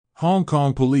Hong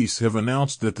Kong police have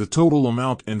announced that the total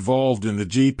amount involved in the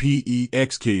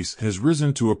JPEX case has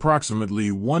risen to approximately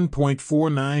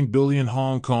 1.49 billion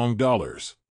Hong Kong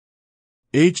dollars.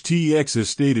 HTX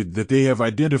has stated that they have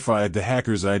identified the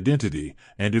hacker's identity,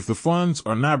 and if the funds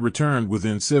are not returned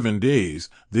within 7 days,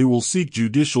 they will seek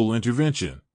judicial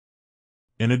intervention.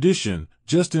 In addition,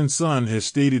 Justin Sun has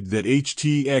stated that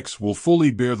HTX will fully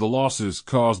bear the losses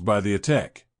caused by the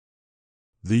attack.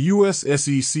 The U.S.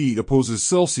 SEC opposes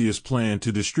Celsius' plan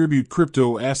to distribute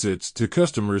crypto assets to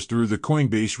customers through the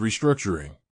Coinbase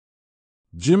restructuring.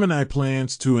 Gemini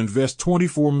plans to invest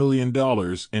 $24 million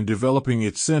in developing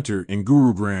its center in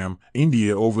Gurugram,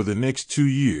 India over the next 2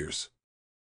 years.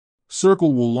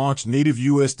 Circle will launch native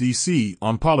USDC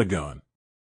on Polygon.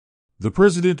 The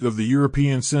president of the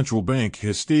European Central Bank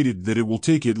has stated that it will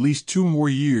take at least 2 more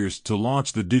years to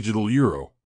launch the digital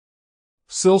euro.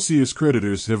 Celsius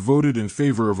creditors have voted in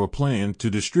favor of a plan to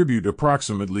distribute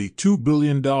approximately $2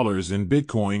 billion in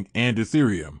Bitcoin and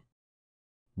Ethereum.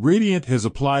 Radiant has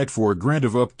applied for a grant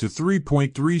of up to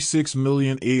 3.36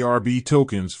 million ARB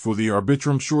tokens for the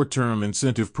Arbitrum short-term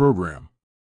incentive program.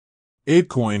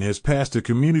 ApeCoin has passed a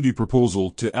community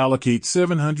proposal to allocate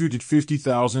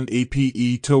 750,000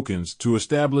 APE tokens to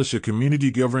establish a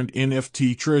community-governed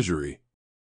NFT treasury.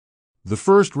 The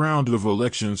first round of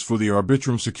elections for the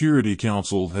Arbitrum Security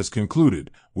Council has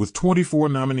concluded, with 24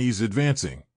 nominees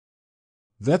advancing.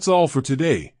 That's all for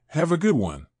today. Have a good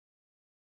one.